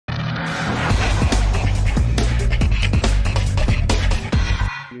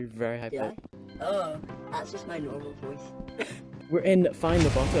very high Yeah. pitched. Oh, that's just my normal voice. We're in Find the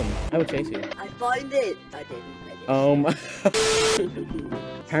Bottom. I will chase you. I found it! I didn't.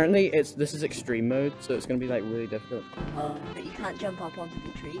 Apparently this is extreme mode, so it's gonna be like really difficult. Oh, but you can't jump up onto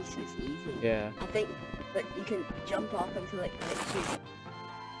the tree, so it's easy. Yeah. I think, but you can jump up into like the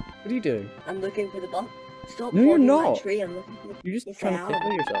What do you do? I'm looking for the button. Stop No, you're holding not. my tree, I'm looking for the You're just Yes, trying I to am.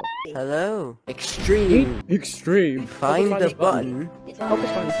 tickle yourself. Hello. Extreme. Extreme. Find Help us the this button. button. It's Help us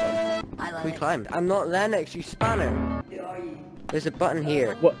on. find this button. I like We it. climbed. I'm not Lennox, you spanner. Who are you? There's a button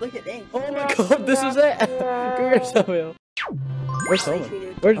here. What? Look at this. Oh my god, this is it! Come here, Samuel. Where's Thomas?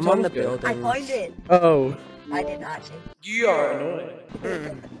 Where did I'm on the Thomas go? I building. found it. Oh. I didn't actually. You are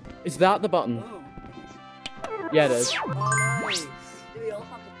annoying. Is that the button? Oh. Yeah, it is. Oh, nice. Do we all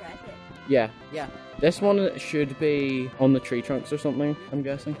have to press it? Yeah. Yeah. This one should be on the tree trunks or something, I'm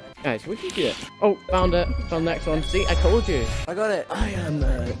guessing. Guys, we can do it. Oh, found it. Found the next one. See, I told you. I got it. I am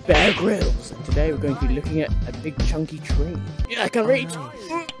Bear Grylls, and today we're going to be looking at a big chunky tree. Yeah, I can reach.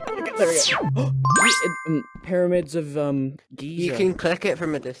 There we go. Pyramids of Giza. You can click it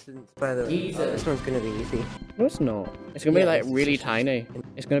from a distance, by the way. Giza. This one's gonna be easy. No, it's not. It's gonna be Yeah, like it's really just- tiny.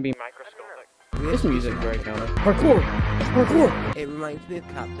 It's gonna be microscopic. This music is very counter. Parkour! Parkour! It reminds me of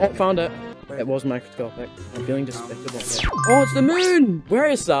Captain. Oh, found it. It was microscopic. I'm feeling despicable here. Oh, it's the moon! Where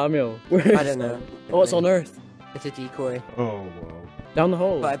is Samuel? Where is I don't know. Oh, it's on Earth. It's a decoy. Oh, wow. Down the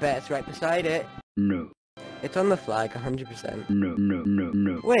hole. But I bet it's right beside it. No. It's on the flag, 100%. No, no, no,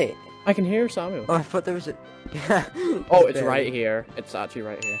 no. Wait. I can hear Samuel. Oh, I thought there was a... Yeah. Oh, it's there. right here. It's actually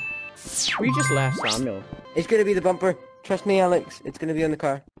right here. We just left Samuel. It's gonna be the bumper. Trust me, Alex. It's gonna be on the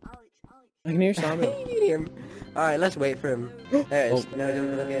car. Alex. I can hear Samuel. Alright, let's wait for him. There it is. Oh. No,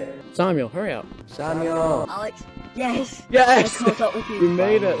 don't look at it. Samuel, hurry up. Samuel. Alex. Yes. Yes! I caught up with We you.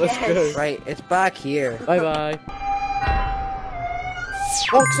 made it. Let's Yes. go. Right, it's back here. Bye-bye.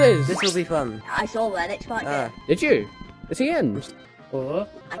 Boxes! This will be fun. I saw Lennox back Ah. there. Did you? Is he in? Oh.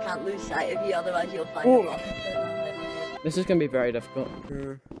 I can't lose sight of you, otherwise you'll find Oh. the button. This is gonna be very difficult.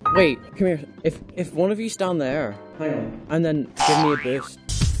 Mm. Wait, come here. If one of you stand there, hang on, and then give me a boost.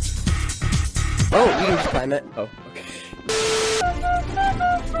 Oh, you can just climb it. Oh, okay.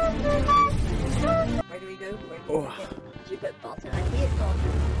 Where do we go? Where do Oh. we get? Did you put button? I see it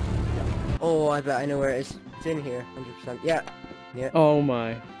button. Oh, I bet I know where it is. It's in here, 100%. Yeah. Yeah. Oh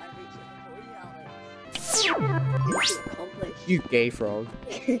my. I reached it before you, Alex. Mission accomplished. You gay frog.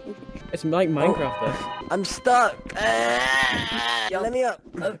 It's like Minecraft this. I'm stuck. Let me up.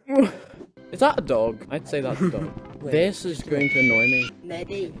 Is that a dog? I'd say that's a dog. Wait. This is going to annoy me.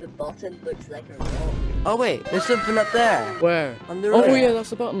 Maybe the button looks like a rock. Oh wait, there's something up there. Where? On the Oh right. yeah, that's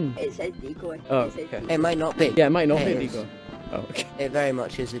the button. It says decoy. Oh, It says okay. decoy. It might not be. Yeah, it might not be a It is. decoy. Oh, okay. It very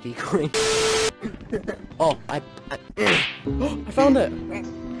much is a decoy. Oh, I I found it!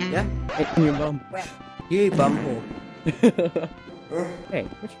 yeah. In your bum. Where? You bumhole. Hey,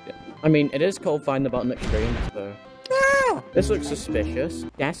 what you do? I mean, it is called Find the Button Extreme, so... Ah! This looks suspicious.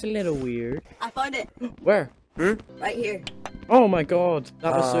 That's a little weird. I found it. Where? Right here. Oh my god,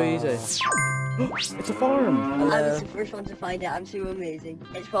 that was so Oh. easy. It's a farm! I Hello. was the first one to find it. I'm so amazing.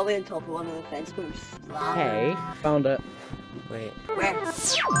 It's probably on top of one of the fence posts. Hey, found it. Wait. Where?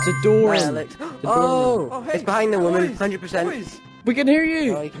 It's a door! Hi, Alex. door. Oh, it's behind the woman, 100%. We can hear Oh,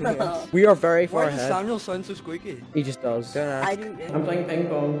 you! you can hear us. We are very far Why does ahead. Samuel sound so squeaky? He just does. Don't I ask. don't know. I'm playing ping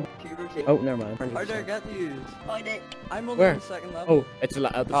pong. Oh, never mind. How do I get to you? Find it. I'm only Where? on the second level. Oh, it's at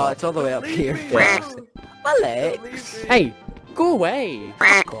the Oh, top. it's all the way up here. Yeah. Alex. Hey, go away!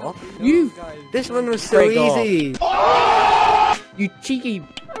 Fuck off. You, Guys, This one was so Break off. easy. you cheeky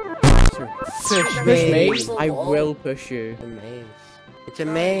bastard. Push Push me. me, I will push you. It's a maze. It's a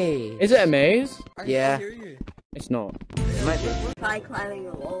maze. Is it a maze? I Yeah. can hear you. It's not. It might be. Try climbing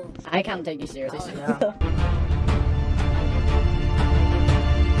the walls. I can't take you seriously.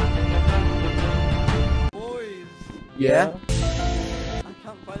 Boys, Yeah? I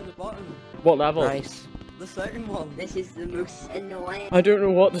can't find the button. What level? Nice. The second one. This is the most annoying. I don't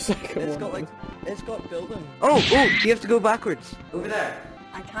know what the second It's one got is. like, it's got building. Oh, you have to go backwards. Over there.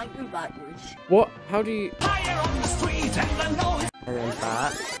 I can't go backwards. What? How do you... And then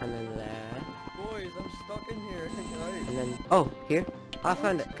back. And then there. Boys, I'm stuck in here. Right. And then. Oh, here. I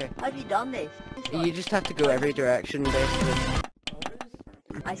found it. Okay. Have you done this? You just have to go every direction, basically.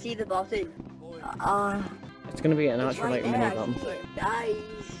 Boys, I see the button. boys. It's gonna be an It's actual right like there. mini I button. see it. Guys,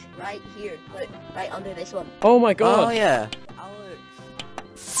 right here. Look, right under this one. Oh my god! Oh, yeah.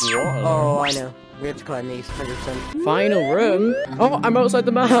 Alex. What? Oh, I know. We have to climb these, 100%. Final room? Oh, I'm outside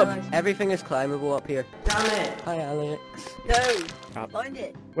the map! Everything is climbable up here. Damn it! Hi, Alex. No! Crap. Find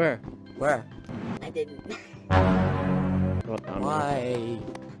it. Where? Where? I didn't. God damn it. Why?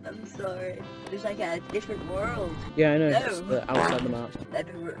 I'm sorry. There's like a different world. Yeah, I know. No. It's the outside the map.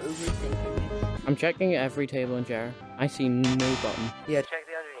 Maybe we're overthinking it. I'm checking every table and chair. I see no button. Yeah, check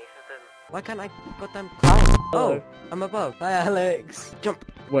the underneath of them. Why can't I goddamn climb? Hello. Oh, I'm above. Hi, Alex. Jump.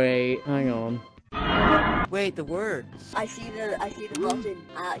 Wait, hang on. Wait, the words. I see the button.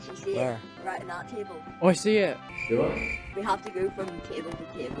 I actually see Where? it right in that table. Oh, I see it. We have to go from table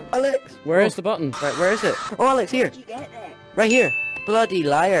to table. Alex. Where is the button? Right, where is it? Oh, Alex, How here. did you get there? Right here. Bloody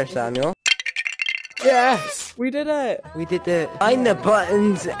liar, Samuel. Yes! We did it! We did the find the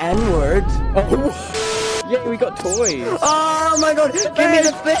buttons N-word. Oh, yeah, we got toys. Oh my god, give me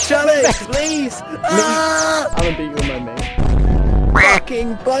the fish, Alex, please. Ah! Alan beat you with my mate.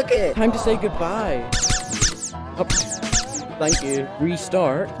 Fucking bucket. Time to say goodbye. Oh, thank you.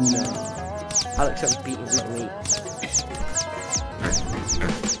 Restart? No. Alex, I'm beating my meat.